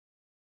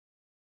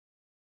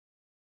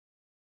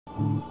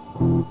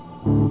What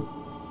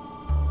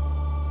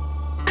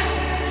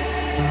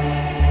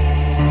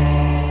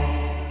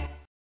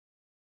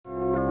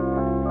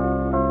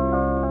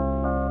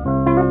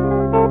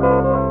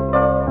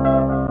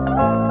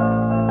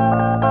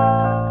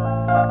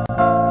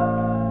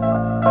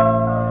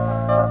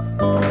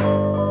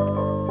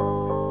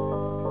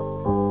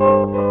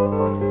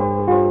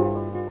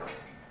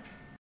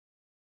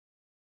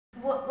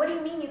do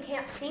you mean you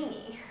can't see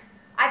me?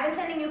 I've been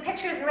sending you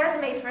pictures and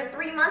resumes for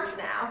 3 months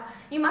now.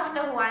 You must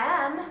know who I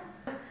am.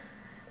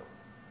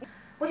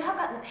 Well, you have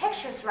gotten the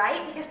pictures,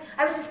 right? Because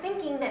I was just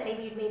thinking that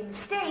maybe you'd made a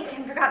mistake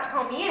and forgot to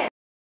call me in.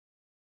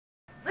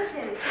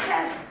 Listen, it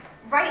says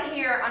right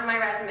here on my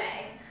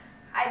resume,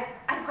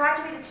 I've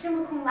graduated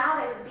summa cum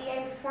laude with a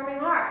BA in Performing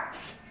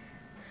Arts.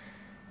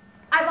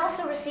 I've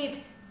also received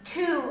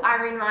 2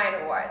 Irene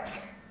Ryan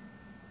Awards.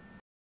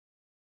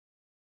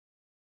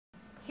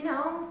 You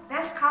know,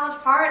 best college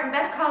part and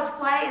best college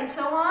play and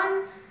so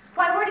on.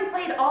 Well, I've already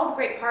played all the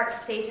great parts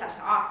the stage has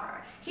to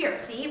offer. Here,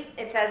 see,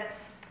 it says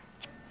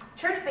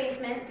Church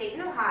Basement, Dayton,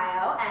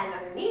 Ohio, and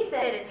underneath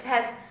it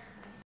says,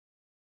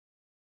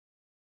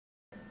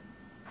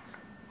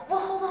 well,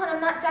 hold on, I'm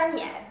not done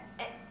yet.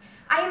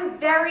 I am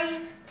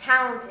very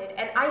talented,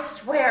 and I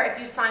swear if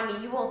you sign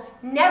me, you will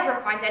never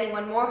find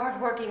anyone more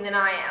hardworking than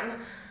I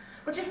am.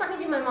 Well, just let me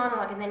do my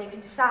monologue and then you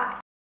can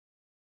decide.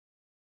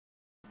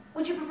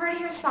 Would you prefer to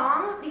hear a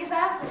song? Because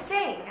I also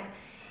sing.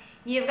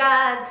 You've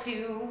got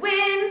to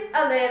win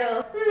a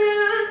little,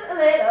 lose a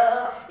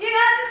little. You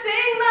got to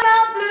sing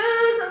little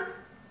blues.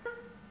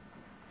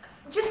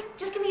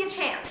 Just give me a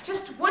chance.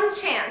 Just one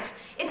chance.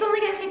 It's only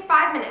going to take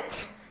 5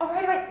 minutes. All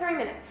right, 3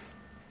 minutes.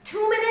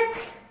 2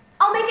 minutes?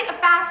 I'll make it a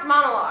fast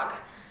monologue.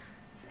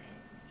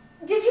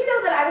 Did you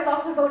know that I was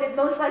also voted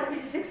most likely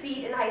to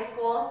succeed in high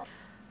school?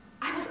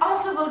 I was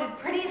also voted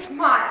prettiest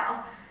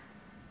smile.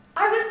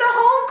 I was the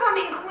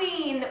homecoming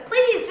queen.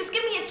 Please, just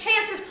give me a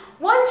chance. Just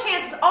one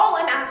chance is all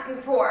I'm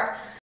asking for.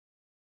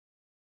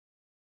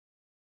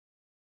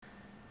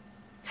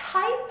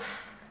 Type?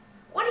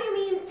 What do you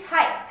mean,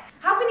 type?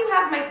 How can you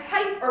have my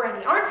type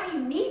already? Aren't I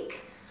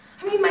unique?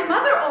 I mean, my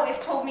mother always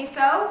told me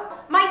so.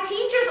 My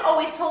teachers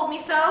always told me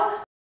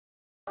so.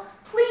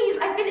 Please,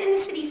 I've been in the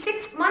city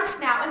 6 months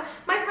now, and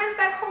my friends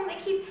back home, they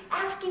keep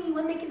asking me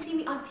when they can see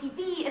me on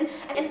TV, and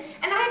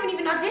I haven't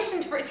even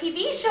auditioned for a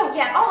TV show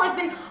yet. All I've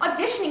been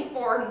auditioning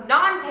for are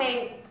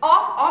non-paying,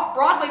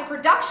 off-Broadway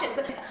productions,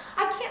 and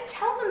I can't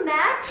tell them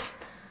that.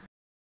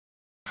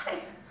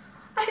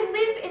 I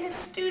live in a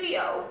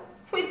studio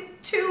with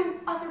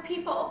 2 other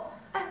people.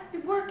 I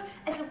work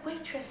as a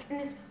waitress in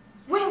this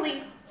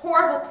really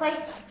horrible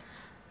place.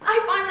 I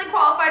finally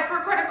qualified for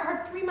a credit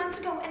card 3 months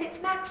ago, and it's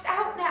maxed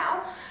out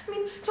now. I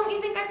mean, don't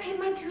you think I paid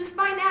my dues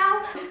by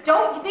now?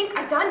 Don't you think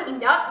I've done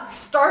enough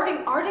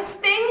starving artist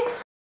thing?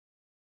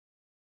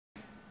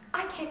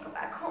 I can't go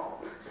back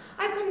home.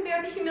 I couldn't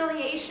bear the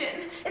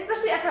humiliation,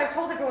 especially after I've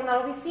told everyone that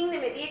I'll be seeing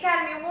them at the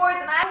Academy Awards,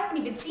 and I haven't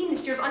even seen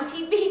this year's on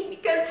TV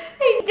because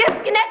they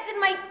disconnected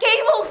my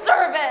cable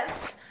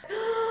service.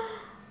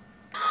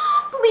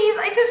 Please,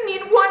 I just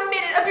need 1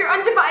 minute of your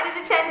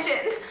undivided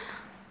attention.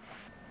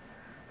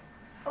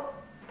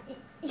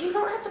 You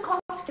don't have to call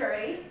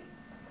security.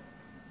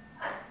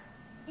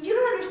 You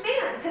don't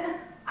understand.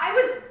 I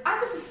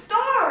was a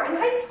star in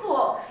high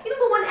school. You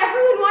know, the one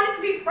everyone wanted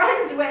to be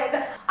friends with.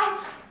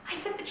 I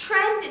set the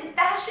trend in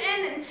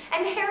fashion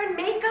and hair and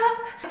makeup.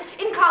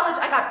 In college,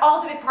 I got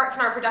all the big parts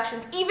in our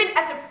productions, even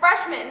as a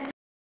freshman.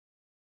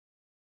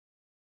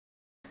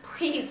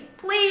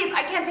 Please,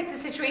 I can't take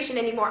this situation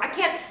anymore. I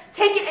can't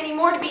take it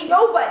anymore to be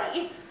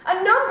nobody. A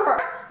number.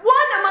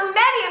 One among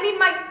many. I mean,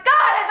 my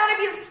God, I thought I'd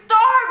be a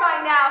star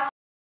by now.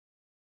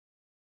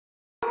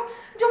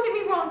 Don't get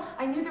me wrong,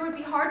 I knew there would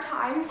be hard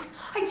times.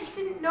 I just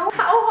didn't know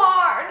how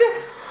hard.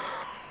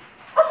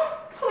 Oh,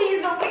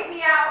 please don't kick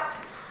me out.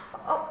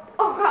 Oh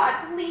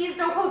God, please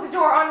don't close the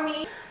door on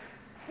me.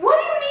 What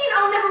do you mean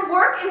I'll never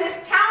work in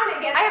this town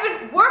again? I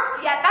haven't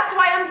worked yet, that's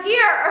why I'm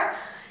here.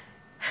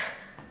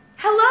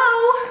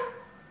 Hello?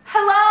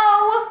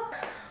 Hello?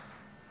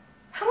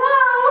 Hello?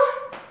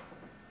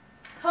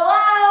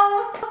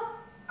 Hello?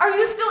 Are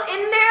you still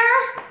in there?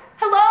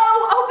 Hello?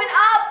 Open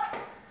up.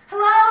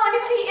 Hello?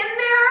 Anybody in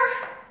there?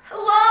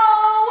 Hello?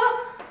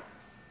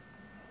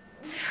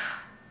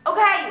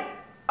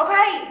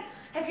 Okay.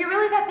 If you're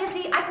really that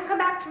busy, I can come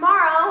back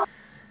tomorrow.